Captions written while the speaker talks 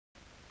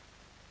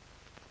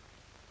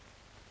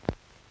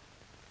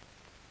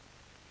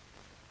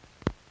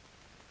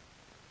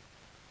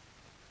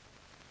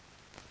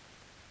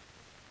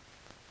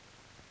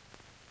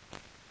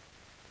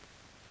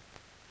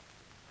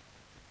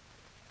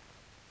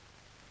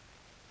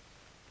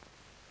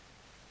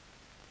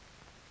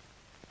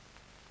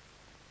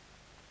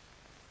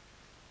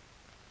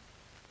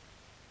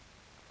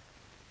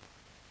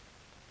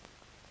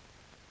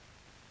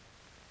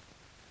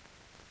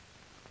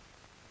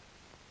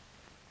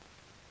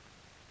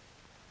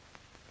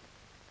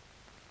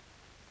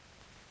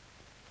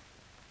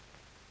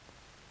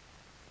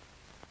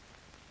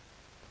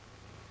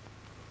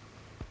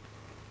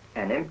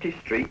An empty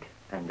street,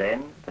 and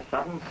then the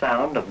sudden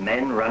sound of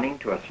men running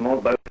to a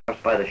small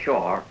boathouse by the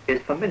shore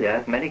is familiar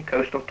at many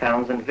coastal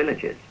towns and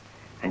villages,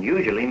 and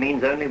usually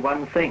means only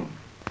one thing,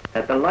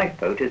 that the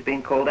lifeboat is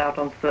being called out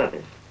on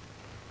service.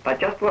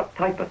 But just what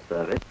type of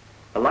service,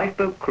 the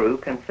lifeboat crew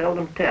can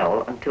seldom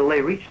tell until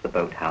they reach the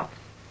boathouse.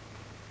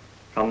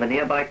 From the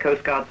nearby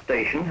Coast Guard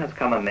station has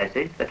come a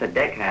message that a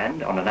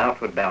deckhand on an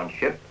outward bound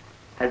ship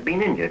has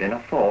been injured in a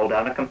fall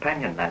down a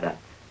companion ladder,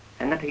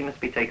 and that he must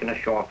be taken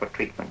ashore for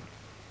treatment.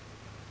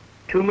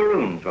 2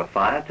 Maroons were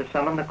fired to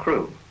summon the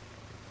crew,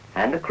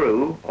 and the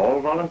crew,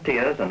 all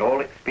volunteers and all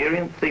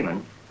experienced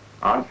seamen,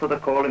 answer the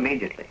call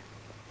immediately.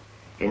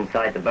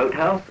 Inside the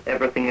boathouse,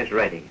 everything is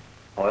ready: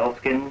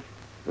 oilskins,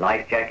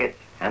 life jackets,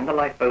 and the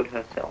lifeboat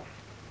herself.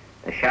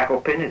 The shackle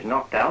pin is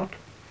knocked out,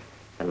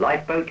 the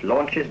lifeboat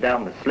launches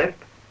down the slip,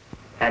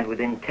 and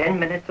within 10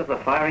 minutes of the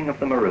firing of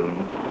the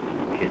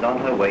Maroons, she is on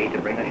her way to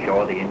bring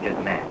ashore the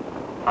injured man.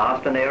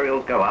 Mast and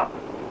aerials go up,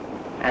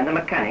 and the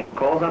mechanic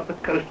calls up the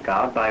Coast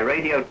Guard by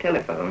radio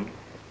telephone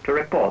to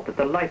report that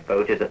the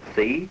lifeboat is at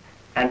sea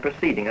and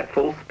proceeding at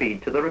full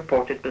speed to the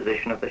reported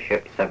position of the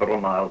ship several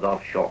miles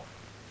offshore.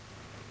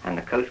 And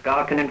the Coast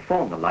Guard can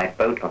inform the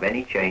lifeboat of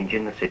any change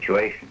in the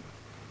situation.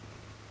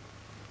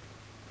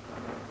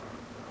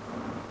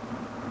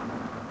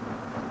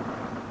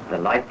 The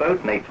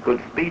lifeboat makes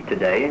good speed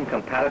today in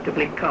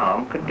comparatively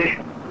calm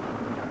conditions,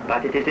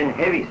 but it is in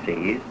heavy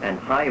seas and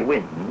high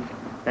winds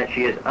that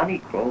she is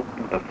unequal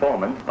in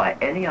performance by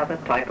any other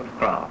type of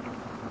craft.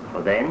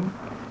 For then,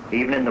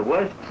 even in the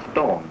worst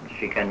storms,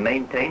 she can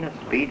maintain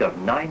a speed of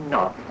 9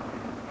 knots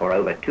for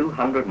over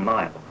 200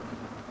 miles.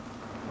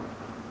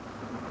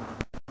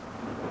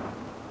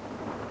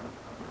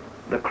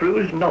 The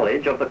crew's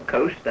knowledge of the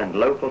coast and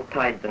local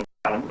tides and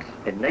currents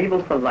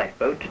enables the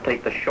lifeboat to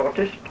take the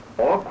shortest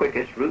or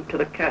quickest route to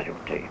the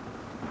casualty.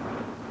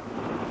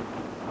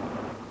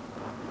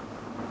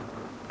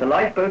 The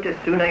lifeboat is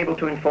soon able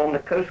to inform the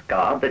Coast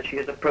Guard that she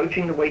is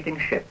approaching the waiting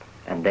ship,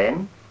 and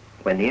then,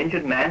 when the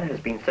injured man has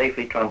been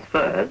safely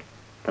transferred,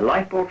 the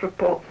lifeboat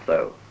reports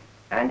so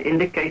and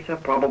indicates her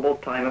probable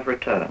time of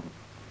return.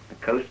 The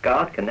Coast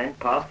Guard can then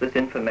pass this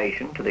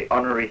information to the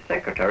Honorary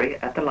Secretary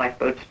at the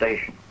lifeboat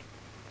station.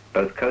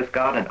 Both Coast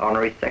Guard and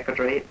Honorary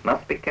Secretary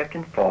must be kept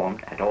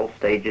informed at all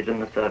stages in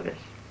the service.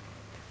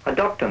 A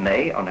doctor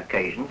may, on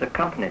occasions,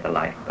 accompany the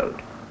lifeboat,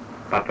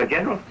 but for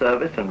general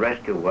service and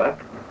rescue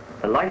work,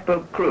 the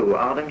lifeboat crew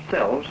are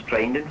themselves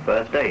trained in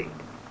first aid.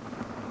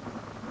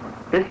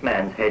 This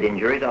man's head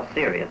injuries are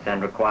serious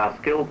and require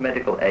skilled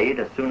medical aid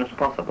as soon as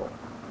possible.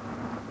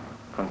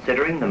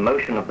 Considering the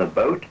motion of the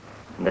boat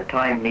and the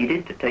time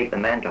needed to take the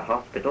man to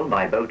hospital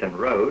by boat and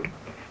road,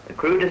 the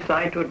crew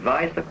decide to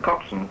advise the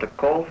coxswain to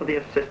call for the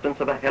assistance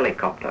of a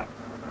helicopter.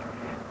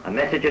 A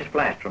message is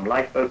flashed from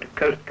lifeboat to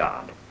Coast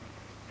Guard,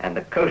 and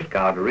the Coast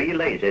Guard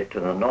relays it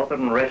to the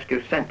Northern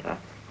Rescue Center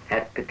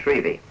at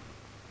Petrevie.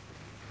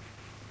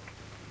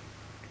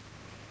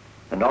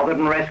 The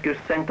Northern Rescue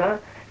Center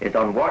is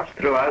on watch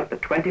throughout the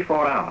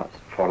 24 hours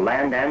for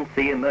land and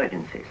sea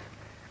emergencies,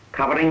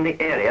 covering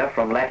the area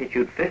from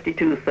latitude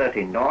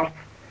 5230 north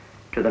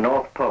to the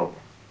North Pole,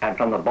 and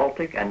from the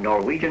Baltic and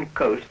Norwegian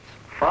coasts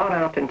far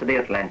out into the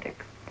Atlantic.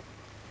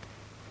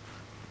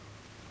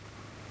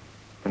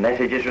 The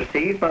message is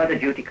received by the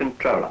duty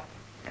controller,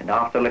 and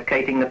after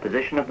locating the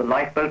position of the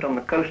lifeboat on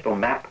the coastal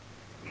map,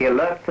 he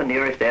alerts the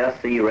nearest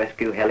air-sea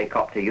rescue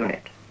helicopter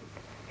unit.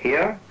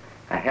 Here,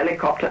 a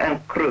helicopter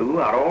and crew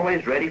are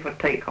always ready for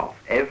takeoff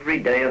every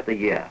day of the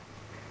year.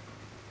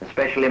 The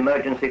special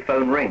emergency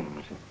phone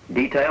rings,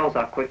 details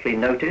are quickly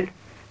noted,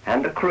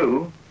 and the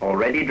crew,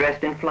 already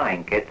dressed in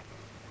flying kit,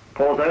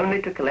 pause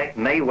only to collect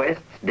Mae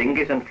West's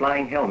dinghies and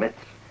flying helmets,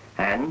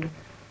 and,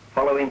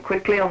 following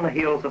quickly on the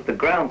heels of the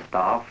ground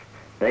staff,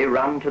 they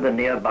run to the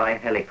nearby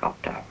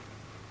helicopter.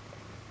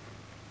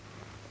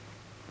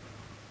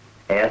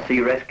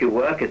 Air-sea rescue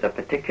work is a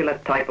particular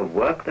type of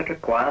work that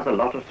requires a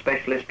lot of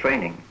specialist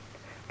training.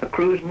 The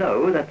crews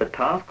know that the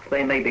tasks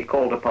they may be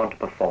called upon to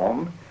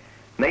perform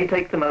may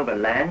take them over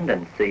land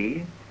and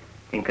sea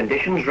in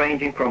conditions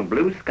ranging from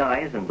blue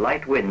skies and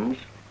light winds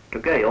to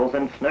gales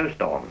and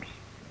snowstorms.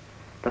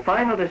 The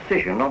final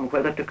decision on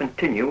whether to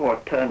continue or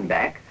turn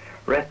back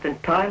rests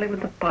entirely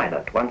with the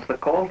pilot once the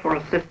call for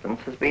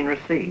assistance has been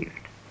received,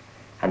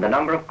 and the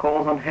number of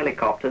calls on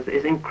helicopters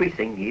is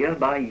increasing year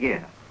by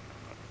year.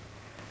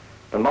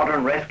 The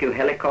modern rescue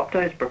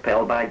helicopter is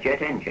propelled by a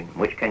jet engine,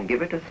 which can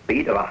give it a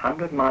speed of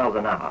 100 miles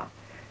an hour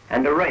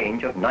and a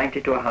range of 90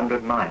 to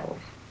 100 miles.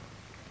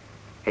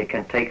 It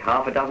can take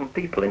half a dozen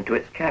people into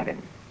its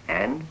cabin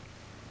and,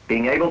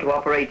 being able to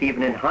operate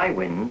even in high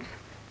winds,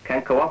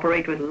 can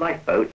cooperate with lifeboats